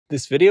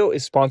This video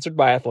is sponsored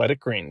by Athletic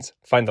Greens.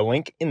 Find the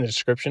link in the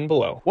description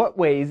below. What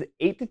weighs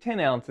 8 to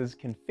 10 ounces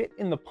can fit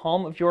in the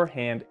palm of your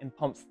hand and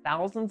pumps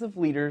thousands of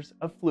liters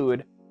of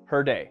fluid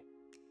per day?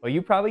 Well,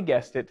 you probably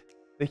guessed it,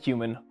 the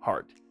human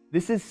heart.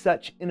 This is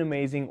such an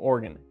amazing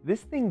organ.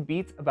 This thing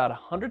beats about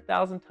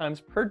 100,000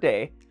 times per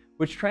day,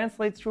 which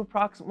translates to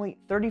approximately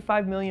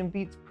 35 million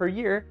beats per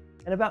year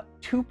and about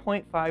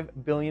 2.5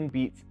 billion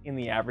beats in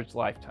the average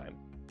lifetime.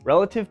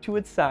 Relative to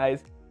its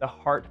size, the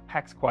heart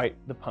packs quite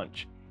the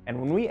punch. And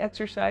when we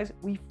exercise,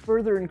 we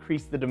further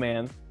increase the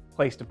demands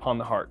placed upon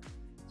the heart.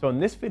 So in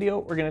this video,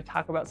 we're going to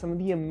talk about some of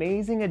the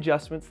amazing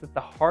adjustments that the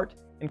heart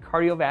and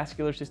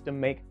cardiovascular system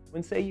make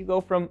when, say, you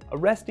go from a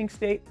resting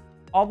state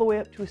all the way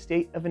up to a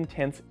state of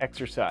intense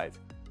exercise.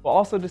 We'll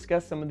also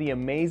discuss some of the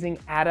amazing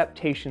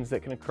adaptations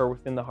that can occur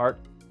within the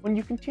heart when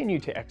you continue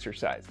to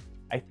exercise.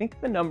 I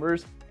think the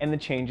numbers and the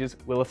changes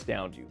will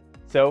astound you.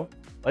 So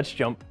let's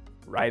jump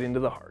right into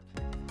the heart.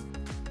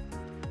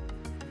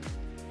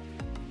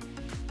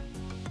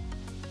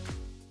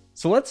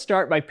 So let's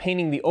start by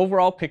painting the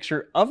overall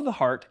picture of the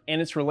heart and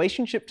its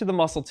relationship to the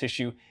muscle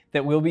tissue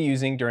that we'll be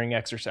using during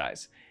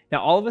exercise.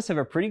 Now, all of us have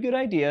a pretty good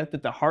idea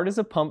that the heart is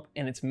a pump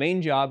and its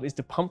main job is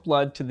to pump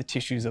blood to the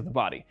tissues of the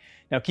body.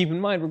 Now, keep in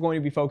mind, we're going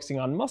to be focusing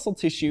on muscle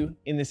tissue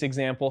in this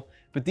example,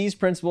 but these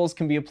principles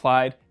can be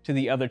applied to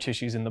the other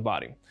tissues in the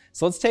body.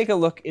 So let's take a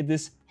look at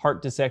this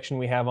heart dissection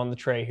we have on the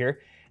tray here.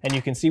 And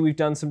you can see we've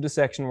done some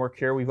dissection work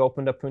here. We've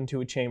opened up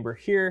into a chamber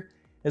here,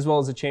 as well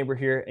as a chamber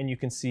here, and you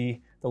can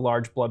see the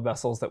large blood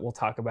vessels that we'll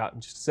talk about in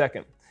just a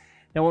second.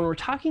 Now, when we're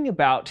talking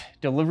about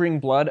delivering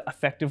blood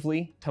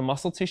effectively to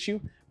muscle tissue,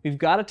 we've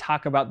got to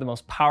talk about the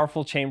most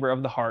powerful chamber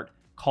of the heart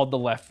called the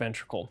left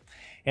ventricle.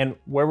 And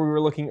where we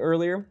were looking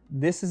earlier,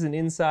 this is an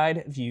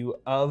inside view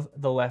of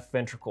the left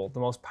ventricle,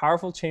 the most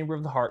powerful chamber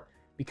of the heart,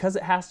 because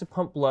it has to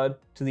pump blood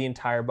to the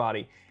entire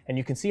body. And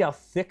you can see how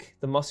thick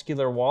the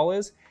muscular wall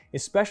is,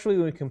 especially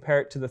when we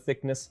compare it to the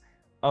thickness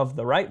of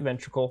the right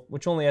ventricle,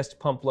 which only has to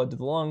pump blood to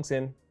the lungs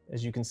and,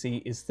 as you can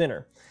see, is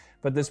thinner.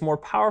 But this more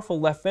powerful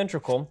left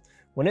ventricle,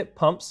 when it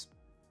pumps,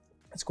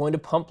 it's going to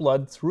pump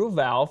blood through a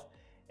valve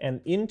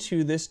and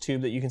into this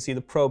tube that you can see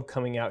the probe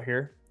coming out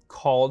here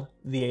called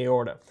the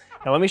aorta.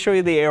 Now let me show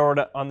you the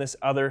aorta on this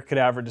other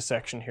cadaver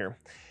dissection here.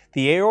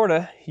 The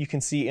aorta, you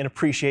can see and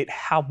appreciate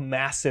how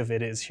massive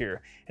it is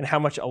here and how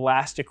much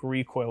elastic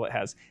recoil it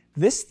has.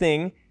 This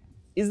thing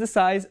is the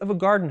size of a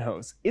garden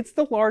hose. It's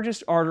the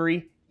largest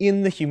artery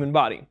in the human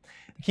body.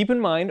 Keep in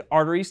mind,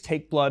 arteries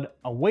take blood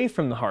away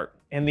from the heart,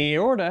 and the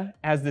aorta,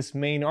 as this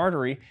main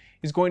artery,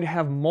 is going to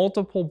have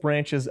multiple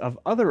branches of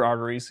other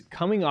arteries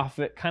coming off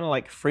of it, kind of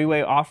like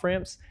freeway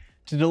off-ramps,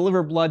 to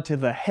deliver blood to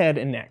the head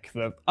and neck,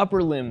 the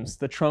upper limbs,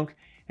 the trunk,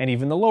 and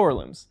even the lower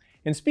limbs.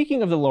 And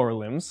speaking of the lower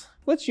limbs,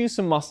 let's use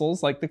some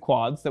muscles like the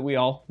quads that we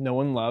all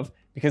know and love,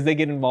 because they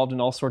get involved in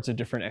all sorts of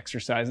different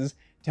exercises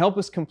to help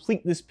us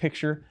complete this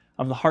picture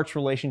of the heart's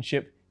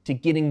relationship to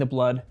getting the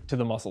blood to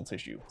the muscle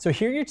tissue. So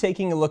here you're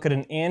taking a look at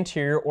an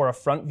anterior or a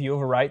front view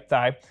of a right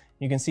thigh.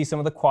 You can see some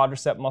of the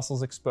quadricep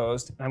muscles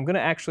exposed. I'm going to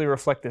actually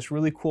reflect this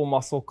really cool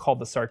muscle called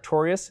the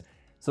sartorius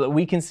so that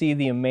we can see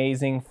the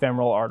amazing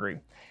femoral artery.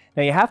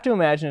 Now you have to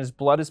imagine as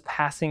blood is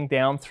passing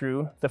down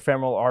through the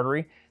femoral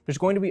artery, there's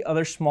going to be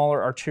other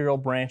smaller arterial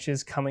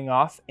branches coming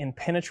off and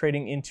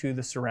penetrating into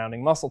the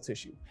surrounding muscle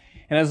tissue.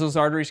 And as those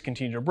arteries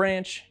continue to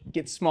branch,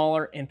 get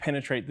smaller, and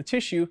penetrate the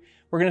tissue,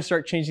 we're going to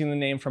start changing the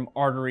name from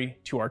artery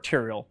to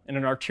arterial. And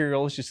an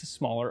arterial is just a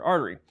smaller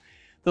artery.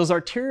 Those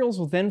arterioles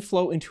will then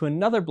flow into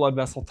another blood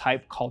vessel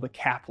type called a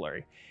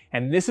capillary.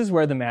 And this is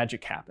where the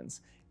magic happens.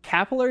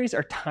 Capillaries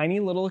are tiny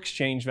little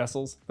exchange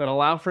vessels that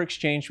allow for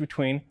exchange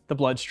between the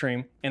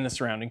bloodstream and the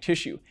surrounding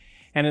tissue.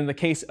 And in the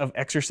case of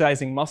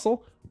exercising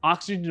muscle,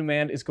 oxygen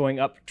demand is going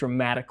up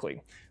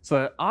dramatically. So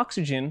that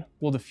oxygen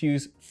will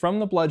diffuse from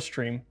the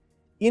bloodstream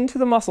into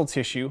the muscle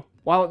tissue,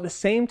 while at the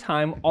same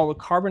time, all the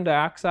carbon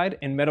dioxide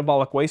and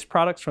metabolic waste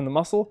products from the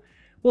muscle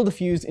will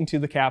diffuse into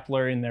the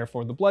capillary and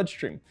therefore the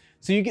bloodstream.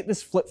 So you get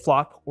this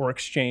flip-flop or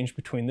exchange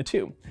between the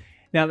two.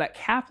 Now that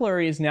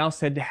capillary is now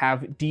said to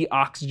have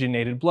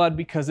deoxygenated blood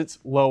because it's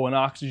low in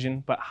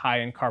oxygen but high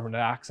in carbon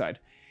dioxide.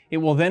 It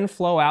will then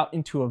flow out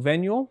into a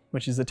venule,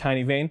 which is a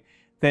tiny vein,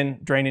 then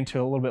drain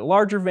into a little bit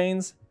larger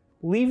veins,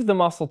 leave the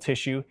muscle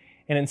tissue,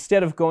 and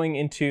instead of going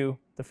into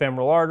the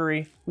femoral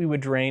artery, we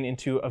would drain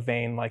into a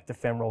vein like the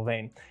femoral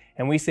vein.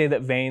 And we say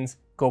that veins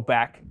go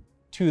back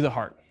to the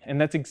heart.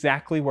 And that's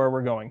exactly where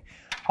we're going.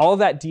 All of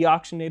that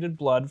deoxygenated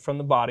blood from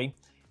the body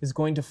is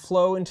going to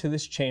flow into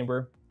this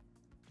chamber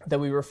that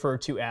we refer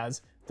to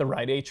as the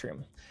right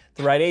atrium.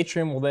 The right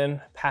atrium will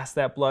then pass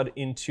that blood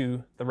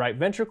into the right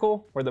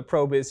ventricle, where the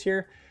probe is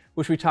here,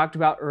 which we talked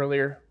about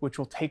earlier, which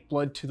will take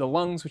blood to the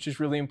lungs, which is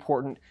really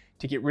important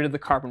to get rid of the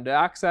carbon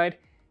dioxide,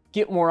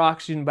 get more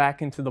oxygen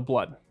back into the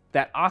blood.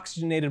 That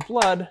oxygenated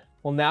blood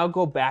will now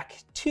go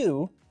back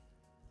to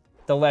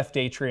the left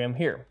atrium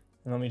here.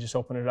 And let me just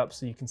open it up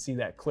so you can see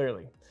that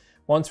clearly.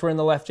 Once we're in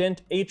the left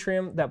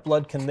atrium, that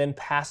blood can then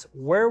pass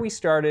where we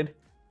started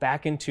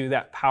back into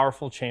that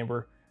powerful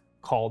chamber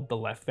called the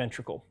left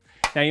ventricle.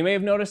 Now you may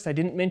have noticed I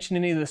didn't mention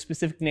any of the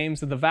specific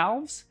names of the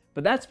valves,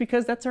 but that's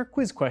because that's our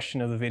quiz question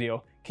of the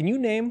video. Can you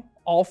name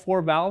all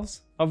 4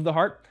 valves of the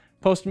heart?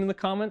 Post them in the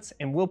comments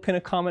and we'll pin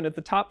a comment at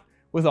the top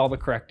with all the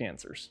correct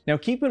answers. Now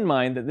keep in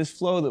mind that this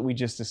flow that we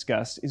just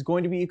discussed is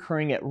going to be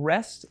occurring at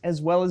rest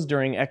as well as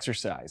during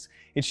exercise.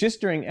 It's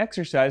just during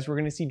exercise we're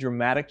going to see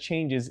dramatic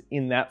changes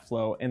in that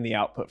flow and the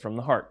output from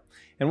the heart.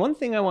 And one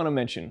thing I want to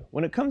mention,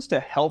 when it comes to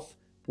health,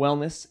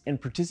 wellness,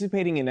 and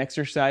participating in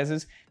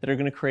exercises that are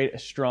going to create a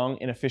strong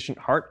and efficient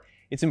heart,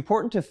 it's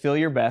important to feel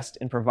your best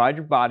and provide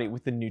your body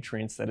with the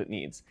nutrients that it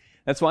needs.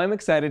 That's why I'm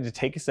excited to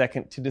take a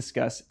second to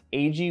discuss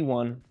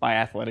AG1 by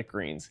Athletic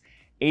Greens.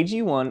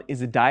 AG1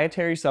 is a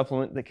dietary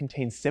supplement that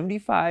contains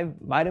 75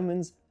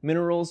 vitamins,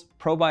 minerals,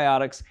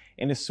 probiotics,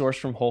 and is sourced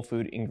from whole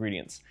food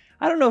ingredients.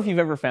 I don't know if you've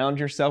ever found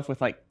yourself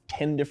with like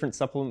 10 different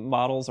supplement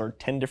bottles or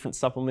 10 different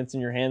supplements in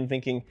your hand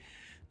thinking,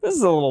 this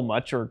is a little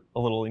much or a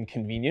little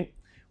inconvenient.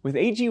 With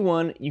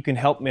AG1, you can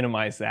help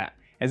minimize that,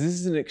 as this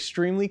is an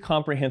extremely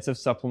comprehensive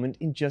supplement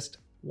in just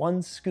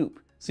 1 scoop,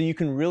 so you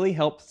can really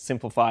help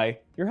simplify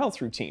your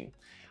health routine.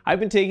 I've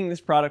been taking this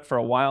product for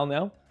a while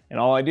now, and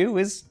all I do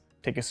is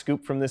take a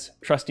scoop from this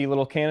trusty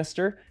little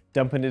canister,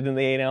 dump it into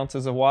the 8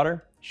 ounces of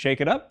water,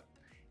 shake it up,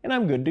 and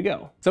I'm good to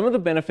go. Some of the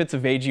benefits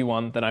of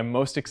AG1 that I'm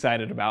most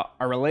excited about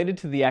are related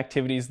to the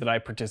activities that I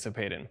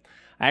participate in.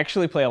 I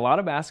actually play a lot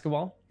of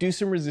basketball, do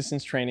some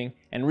resistance training,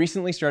 and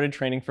recently started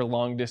training for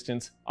long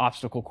distance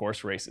obstacle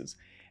course races.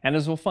 And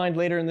as we'll find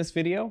later in this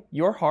video,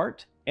 your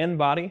heart and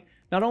body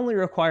not only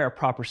require a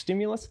proper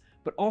stimulus,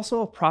 but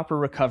also a proper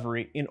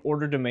recovery in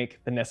order to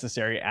make the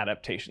necessary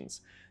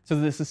adaptations. So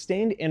the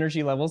sustained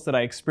energy levels that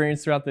I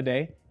experience throughout the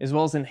day, as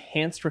well as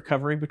enhanced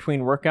recovery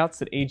between workouts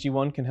that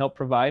AG1 can help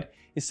provide,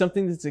 is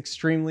something that's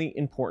extremely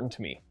important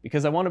to me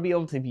because I want to be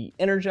able to be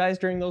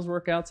energized during those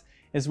workouts,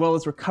 as well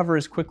as recover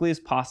as quickly as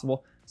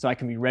possible so I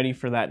can be ready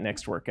for that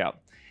next workout.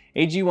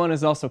 AG1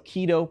 is also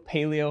keto,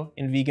 paleo,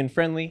 and vegan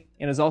friendly,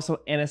 and is also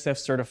NSF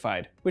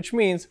certified, which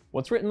means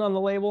what's written on the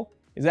label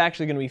is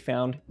actually going to be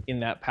found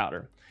in that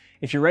powder.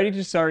 If you're ready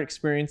to start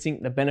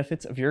experiencing the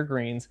benefits of your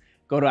greens,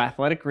 go to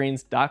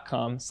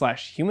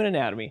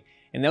athleticgreens.com/humananatomy,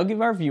 and they'll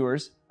give our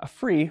viewers a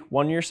free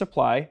 1-year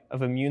supply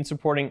of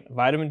immune-supporting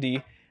vitamin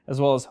D, as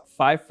well as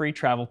 5 free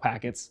travel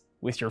packets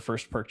with your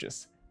first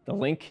purchase. The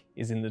link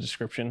is in the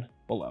description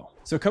below.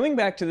 So coming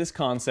back to this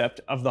concept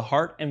of the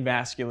heart and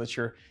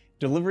vasculature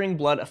delivering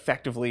blood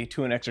effectively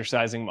to an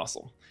exercising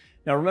muscle.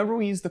 Now remember,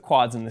 we used the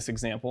quads in this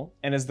example,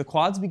 and as the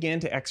quads began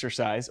to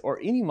exercise, or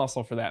any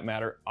muscle for that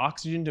matter,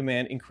 oxygen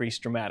demand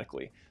increased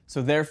dramatically.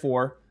 So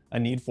therefore, a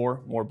need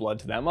for more blood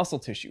to that muscle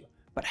tissue.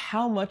 But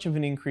how much of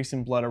an increase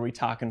in blood are we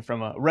talking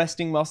from a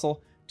resting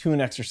muscle to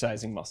an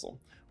exercising muscle?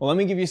 Well, let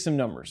me give you some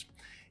numbers.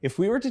 If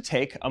we were to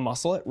take a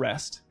muscle at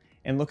rest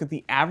and look at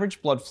the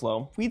average blood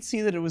flow, we'd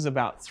see that it was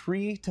about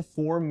 3 to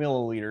 4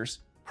 milliliters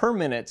per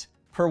minute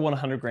per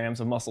 100 grams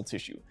of muscle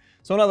tissue.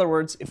 So in other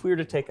words, if we were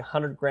to take a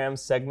 100 gram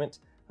segment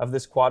of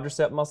this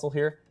quadricep muscle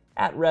here,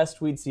 at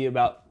rest we'd see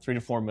about 3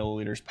 to 4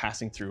 milliliters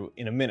passing through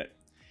in a minute.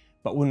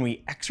 But when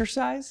we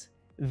exercise,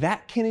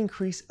 that can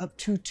increase up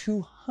to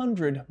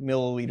 200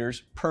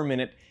 milliliters per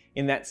minute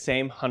in that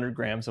same 100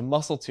 grams of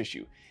muscle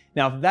tissue.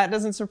 Now, if that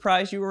doesn't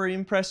surprise you or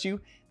impress you,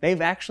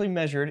 they've actually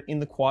measured in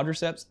the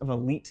quadriceps of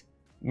elite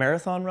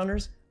marathon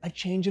runners a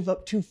change of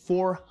up to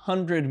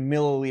 400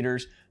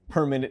 milliliters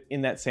per minute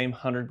in that same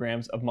 100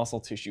 grams of muscle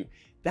tissue.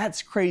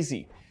 That's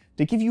crazy.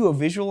 To give you a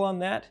visual on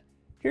that,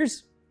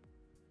 here's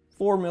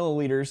 4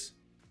 milliliters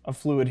of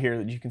fluid here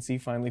that you can see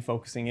finally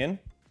focusing in.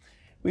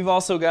 We've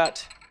also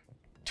got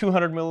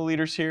 200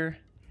 milliliters here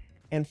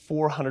and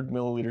 400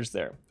 milliliters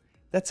there.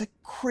 That's a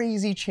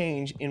crazy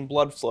change in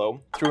blood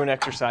flow through an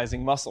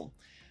exercising muscle.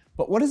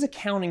 But what is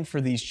accounting for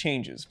these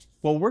changes?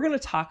 Well, we're going to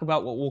talk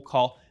about what we'll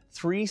call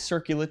 3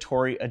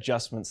 circulatory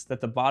adjustments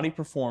that the body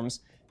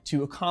performs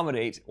to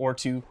accommodate or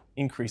to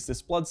increase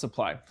this blood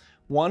supply.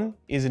 1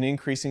 is an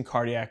increase in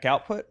cardiac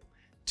output.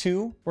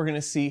 2, we're going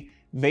to see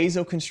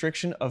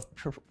vasoconstriction of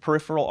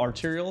peripheral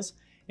arterioles.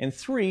 And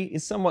 3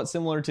 is somewhat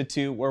similar to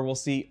 2, where we'll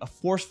see a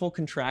forceful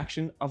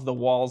contraction of the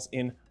walls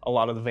in a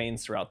lot of the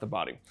veins throughout the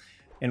body.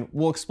 And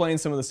we'll explain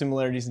some of the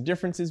similarities and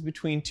differences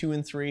between 2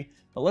 and 3,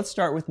 but let's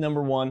start with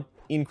number 1,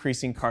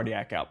 increasing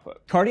cardiac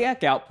output.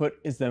 Cardiac output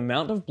is the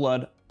amount of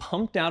blood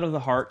pumped out of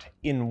the heart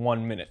in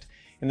 1 minute.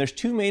 And there's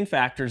 2 main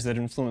factors that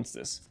influence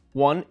this.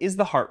 1 is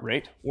the heart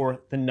rate,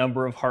 or the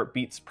number of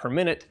heartbeats per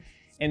minute,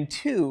 and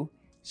 2,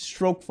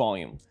 stroke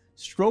volume.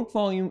 Stroke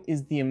volume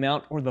is the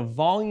amount or the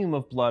volume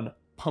of blood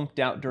pumped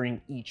out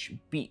during each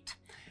beat.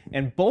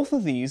 And both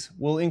of these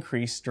will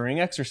increase during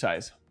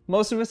exercise.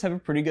 Most of us have a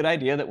pretty good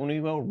idea that when we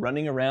go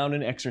running around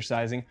and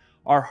exercising,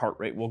 our heart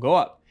rate will go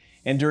up.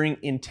 And during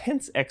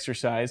intense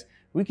exercise,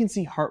 we can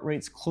see heart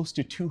rates close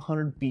to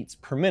 200 beats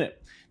per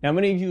minute. Now,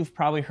 many of you have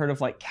probably heard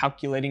of like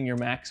calculating your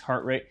max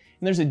heart rate,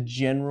 and there's a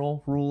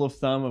general rule of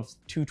thumb of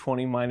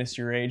 220 minus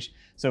your age.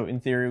 So in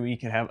theory, we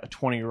could have a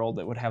 20-year-old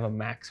that would have a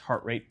max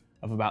heart rate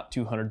of about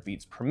 200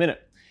 beats per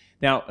minute.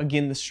 Now,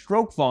 again, the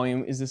stroke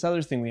volume is this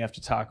other thing we have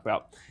to talk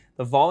about.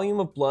 the volume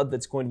of blood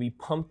that's going to be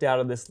pumped out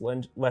of this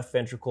left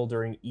ventricle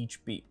during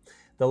each beat.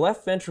 The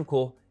left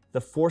ventricle,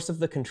 the force of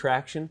the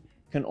contraction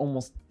can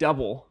almost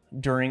double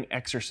during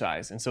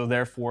exercise, and so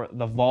therefore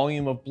the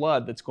volume of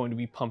blood that's going to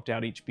be pumped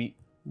out each beat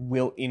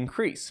will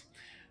increase.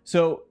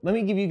 So let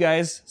me give you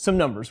guys some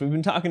numbers. We've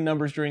been talking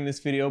numbers during this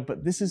video,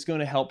 but this is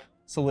going to help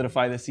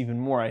solidify this even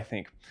more, I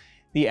think.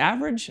 The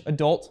average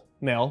adult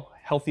male,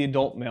 healthy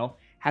adult male,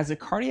 has a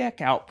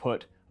cardiac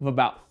output of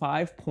about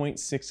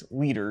 5.6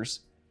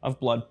 liters of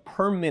blood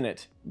per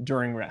minute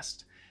during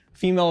rest. A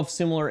female of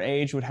similar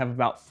age would have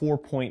about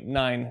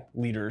 4.9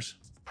 liters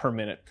per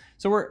minute.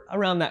 So we're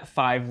around that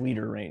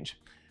 5-liter range.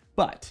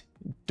 But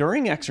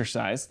during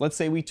exercise, let's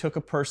say we took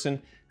a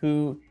person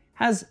who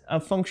has a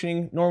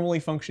normally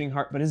functioning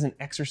heart but isn't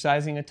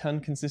exercising a ton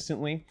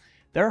consistently,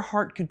 their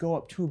heart could go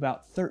up to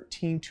about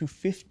 13 to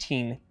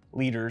 15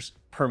 liters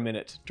per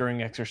minute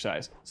during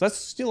exercise. So that's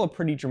still a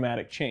pretty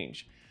dramatic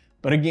change.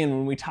 But again,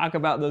 when we talk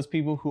about those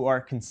people who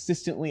are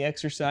consistently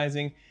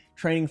exercising,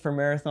 training for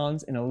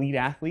marathons and elite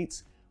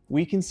athletes,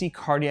 we can see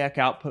cardiac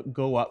output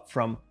go up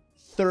from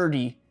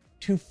 30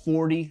 to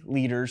 40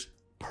 liters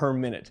per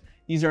minute.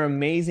 These are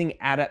amazing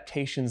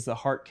adaptations the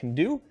heart can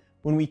do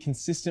when we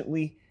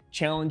consistently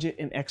challenge it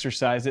and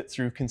exercise it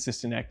through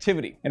consistent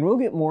activity. And we'll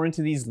get more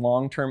into these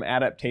long-term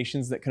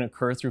adaptations that can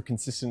occur through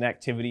consistent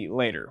activity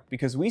later,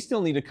 because we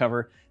still need to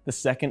cover the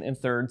second and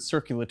third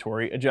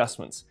circulatory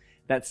adjustments.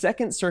 That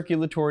second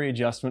circulatory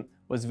adjustment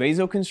was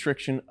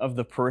vasoconstriction of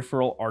the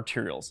peripheral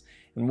arterioles.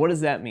 And what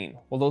does that mean?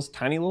 Well, those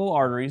tiny little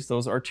arteries,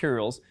 those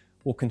arterioles,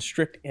 will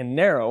constrict and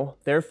narrow,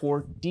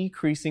 therefore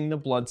decreasing the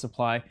blood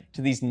supply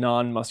to these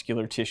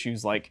non-muscular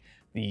tissues like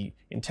the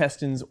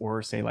intestines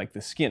or say like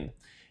the skin.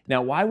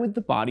 Now, why would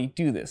the body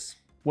do this?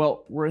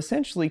 Well, we're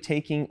essentially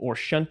taking or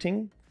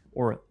shunting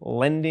or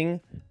lending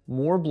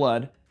more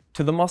blood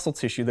to the muscle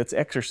tissue that's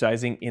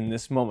exercising in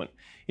this moment.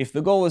 If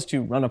the goal is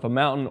to run up a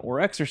mountain or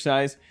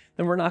exercise,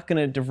 then we're not going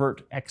to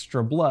divert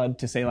extra blood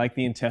to say like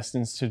the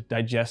intestines to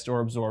digest or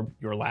absorb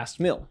your last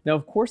meal. Now,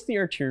 of course, the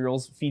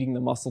arterioles feeding the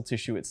muscle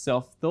tissue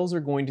itself, those are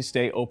going to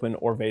stay open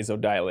or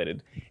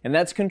vasodilated, and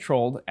that's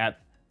controlled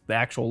at the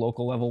actual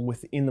local level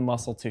within the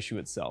muscle tissue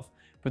itself.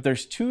 But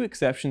there's two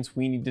exceptions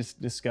we need to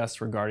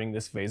discuss regarding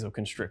this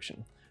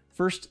vasoconstriction.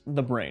 First,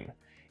 the brain.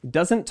 It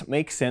doesn't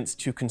make sense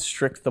to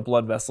constrict the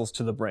blood vessels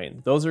to the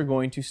brain. Those are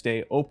going to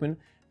stay open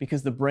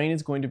because the brain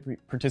is going to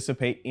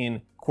participate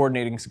in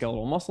coordinating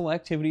skeletal muscle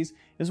activities,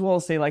 as well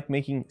as say like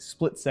making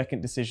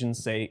split-second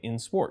decisions, say in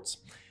sports.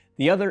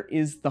 The other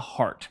is the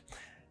heart.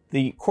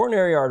 The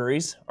coronary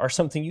arteries are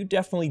something you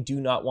definitely do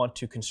not want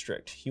to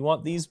constrict. You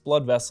want these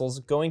blood vessels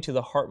going to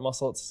the heart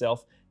muscle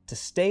itself to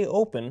stay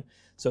open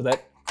so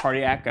that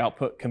cardiac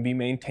output can be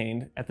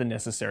maintained at the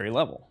necessary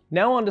level.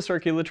 Now on to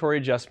circulatory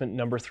adjustment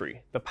number 3,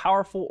 the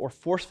powerful or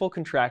forceful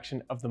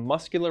contraction of the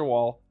muscular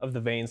wall of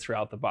the veins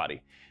throughout the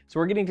body. So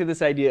we're getting to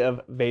this idea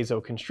of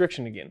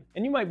vasoconstriction again.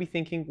 And you might be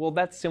thinking, well,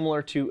 that's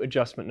similar to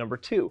adjustment number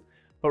 2.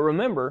 But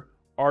remember,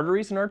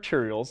 arteries and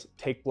arterioles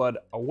take blood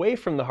away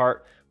from the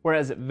heart,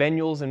 whereas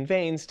venules and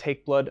veins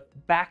take blood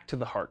back to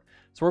the heart.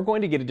 So we're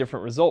going to get a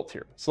different result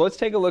here. So let's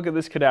take a look at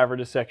this cadaver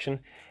dissection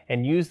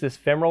and use this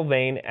femoral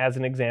vein as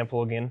an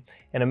example again,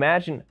 and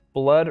imagine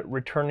blood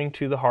returning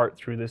to the heart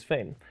through this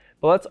vein.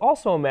 But let's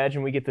also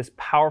imagine we get this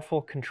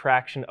powerful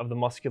contraction of the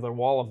muscular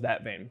wall of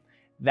that vein.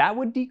 That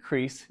would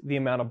decrease the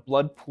amount of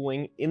blood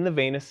pooling in the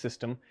venous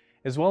system,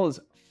 as well as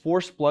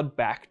force blood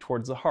back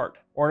towards the heart.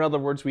 Or in other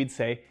words, we'd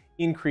say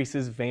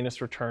increases venous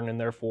return and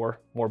therefore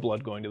more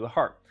blood going to the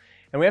heart.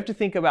 And we have to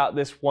think about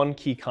this one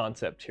key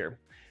concept here.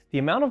 The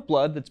amount of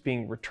blood that's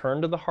being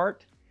returned to the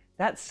heart,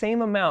 that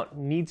same amount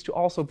needs to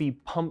also be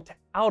pumped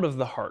out of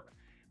the heart,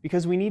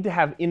 because we need to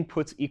have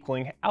inputs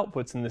equaling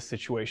outputs in this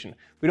situation.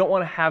 We don't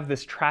want to have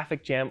this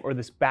traffic jam or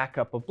this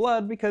backup of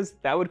blood, because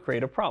that would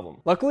create a problem.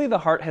 Luckily, the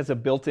heart has a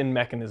built-in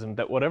mechanism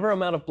that whatever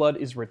amount of blood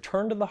is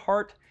returned to the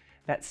heart,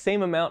 that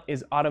same amount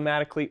is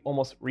automatically,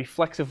 almost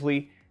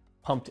reflexively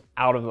pumped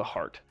out of the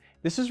heart.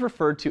 This is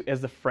referred to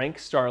as the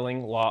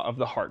Frank-Starling law of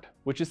the heart,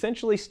 which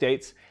essentially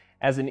states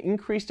as an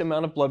increased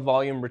amount of blood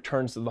volume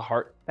returns to the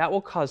heart, that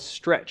will cause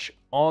stretch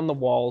on the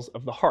walls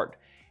of the heart.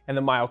 And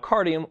the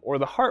myocardium, or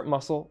the heart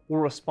muscle, will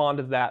respond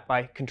to that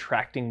by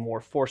contracting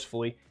more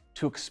forcefully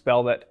to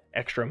expel that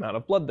extra amount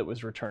of blood that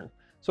was returned.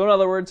 So in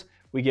other words,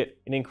 we get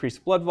an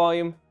increased blood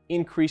volume,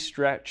 increased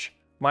stretch,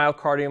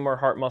 myocardium or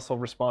heart muscle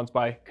responds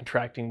by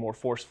contracting more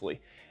forcefully.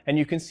 And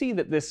you can see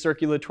that this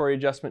circulatory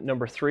adjustment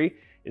number 3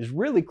 is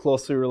really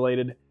closely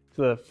related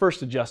to the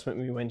first adjustment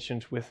we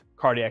mentioned with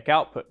cardiac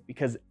output,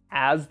 because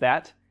as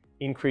that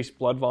increased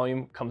blood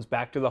volume comes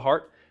back to the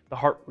heart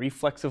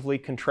reflexively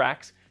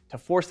contracts to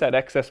force that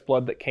excess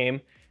blood that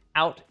came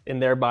out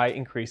and thereby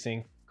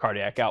increasing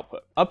cardiac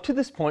output. Up to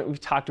this point, we've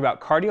talked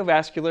about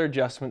cardiovascular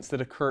adjustments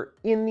that occur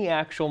in the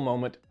actual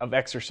moment of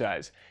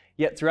exercise.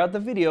 Yet throughout the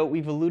video,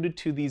 we've alluded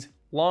to these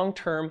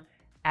long-term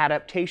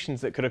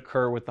adaptations that could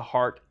occur with the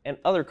heart and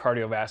other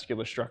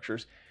cardiovascular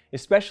structures,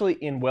 especially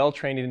in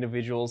well-trained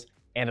individuals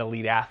and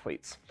elite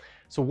athletes.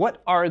 So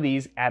what are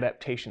these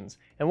adaptations?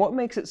 And what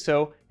makes it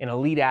so an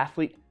elite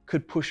athlete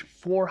could push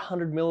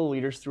 400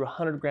 milliliters through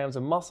 100 grams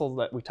of muscle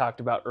that we talked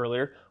about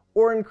earlier,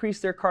 or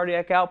increase their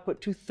cardiac output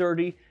to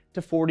 30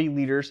 to 40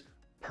 liters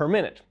per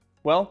minute?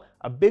 Well,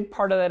 a big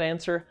part of that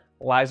answer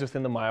lies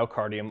within the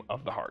myocardium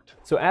of the heart.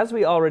 So as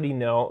we already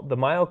know, the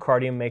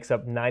myocardium makes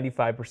up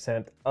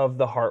 95% of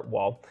the heart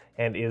wall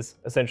and is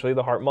essentially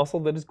the heart muscle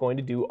that is going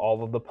to do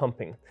all of the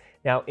pumping.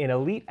 Now, in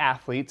elite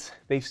athletes,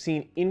 they've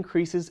seen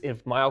increases in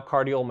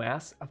myocardial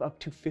mass of up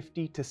to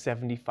 50 to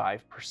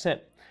 75%.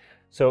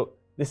 So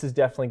this is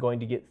definitely going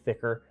to get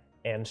thicker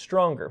and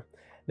stronger.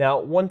 Now,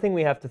 one thing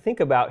we have to think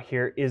about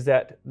here is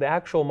that the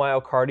actual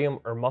myocardium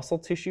or muscle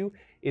tissue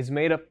is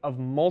made up of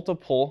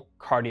multiple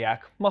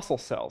cardiac muscle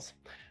cells.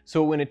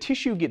 So when a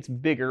tissue gets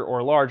bigger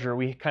or larger,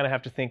 we kind of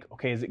have to think,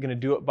 okay, is it going to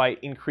do it by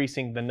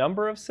increasing the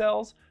number of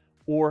cells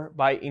or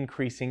by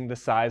increasing the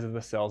size of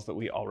the cells that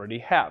we already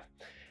have?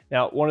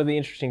 Now, one of the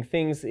interesting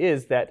things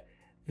is that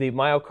the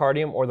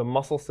myocardium, or the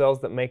muscle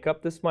cells that make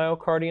up this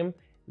myocardium,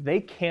 they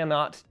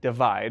cannot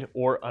divide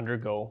or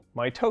undergo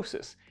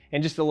mitosis.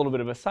 And just a little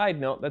bit of a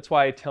side note, that's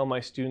why I tell my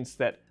students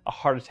that a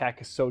heart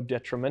attack is so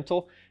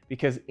detrimental,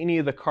 because any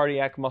of the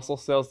cardiac muscle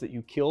cells that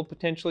you kill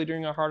potentially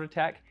during a heart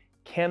attack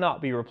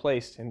cannot be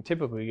replaced, and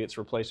typically gets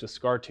replaced with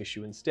scar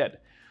tissue instead.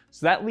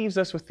 So that leaves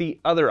us with the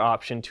other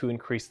option to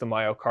increase the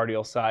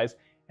myocardial size,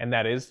 and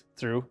that is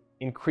through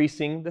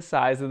increasing the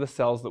size of the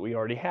cells that we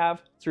already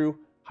have through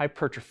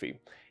hypertrophy.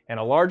 And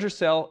a larger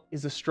cell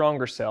is a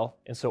stronger cell,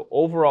 and so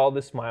overall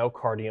this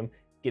myocardium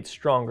gets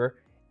stronger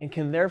and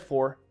can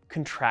therefore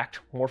contract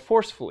more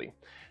forcefully.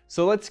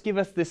 So let's give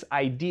us this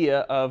idea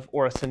of,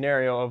 or a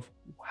scenario of,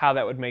 how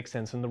that would make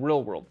sense in the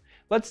real world.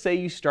 Let's say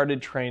you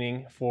started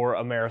training for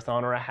a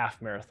marathon or a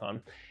half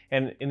marathon,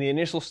 and in the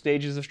initial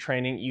stages of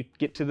training, you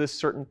get to this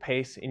certain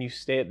pace and you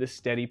stay at this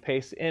steady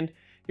pace, and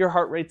your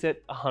heart rate's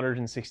at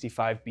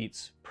 165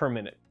 beats per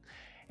minute.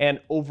 And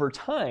over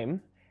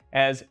time,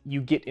 as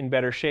you get in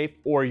better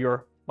shape, or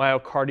your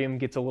myocardium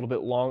gets a little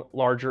bit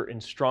larger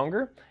and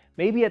stronger,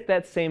 maybe at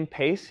that same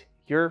pace,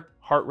 your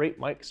heart rate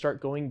might start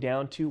going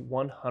down to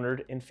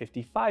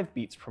 155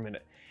 beats per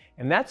minute.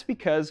 And that's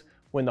because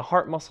when the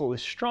heart muscle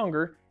is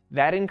stronger,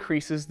 that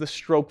increases the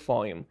stroke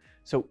volume.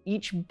 So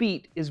each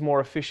beat is more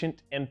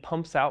efficient and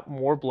pumps out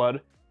more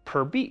blood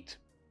per beat.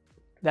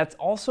 That's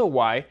also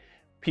why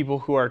people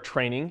who are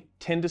training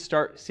tend to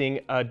start seeing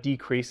a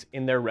decrease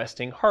in their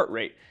resting heart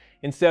rate.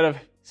 Instead of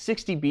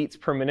 60 beats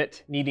per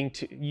minute,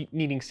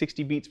 needing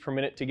 60 beats per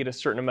minute to get a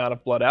certain amount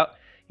of blood out,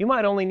 you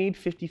might only need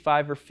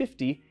 55 or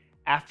 50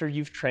 after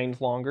you've trained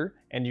longer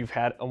and you've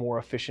had a more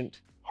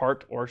efficient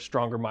heart or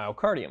stronger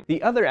myocardium.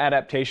 The other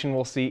adaptation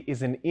we'll see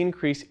is an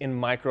increase in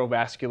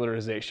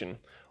microvascularization,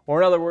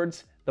 or in other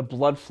words, the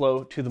blood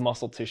flow to the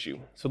muscle tissue.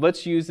 So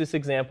let's use this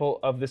example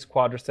of this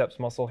quadriceps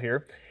muscle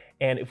here.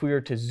 And if we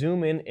were to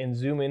zoom in and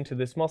zoom into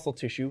this muscle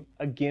tissue,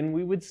 again,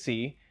 we would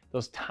see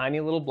those tiny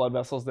little blood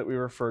vessels that we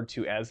referred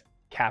to as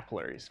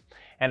capillaries.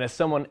 And as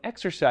someone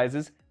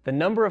exercises, the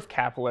number of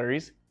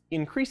capillaries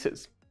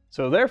increases.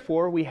 So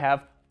therefore, we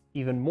have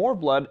even more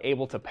blood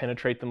able to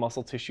penetrate the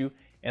muscle tissue,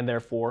 and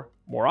therefore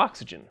more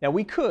oxygen. Now,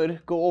 we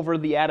could go over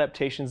the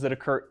adaptations that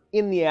occur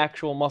in the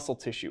actual muscle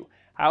tissue.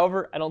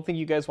 However, I don't think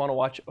you guys want to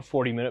watch a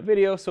 40-minute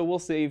video, so we'll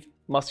save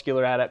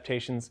muscular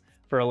adaptations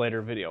for a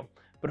later video.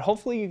 But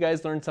hopefully you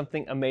guys learned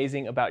something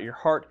amazing about your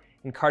heart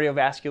and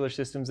cardiovascular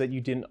systems that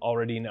you didn't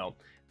already know.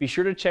 Be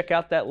sure to check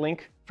out that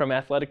link from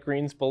Athletic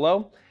Greens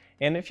below.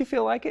 And if you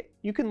feel like it,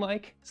 you can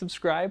like,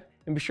 subscribe,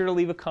 and be sure to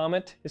leave a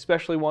comment,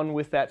 especially one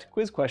with that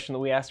quiz question that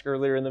we asked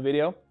earlier in the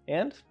video.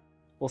 And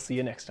we'll see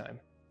you next time.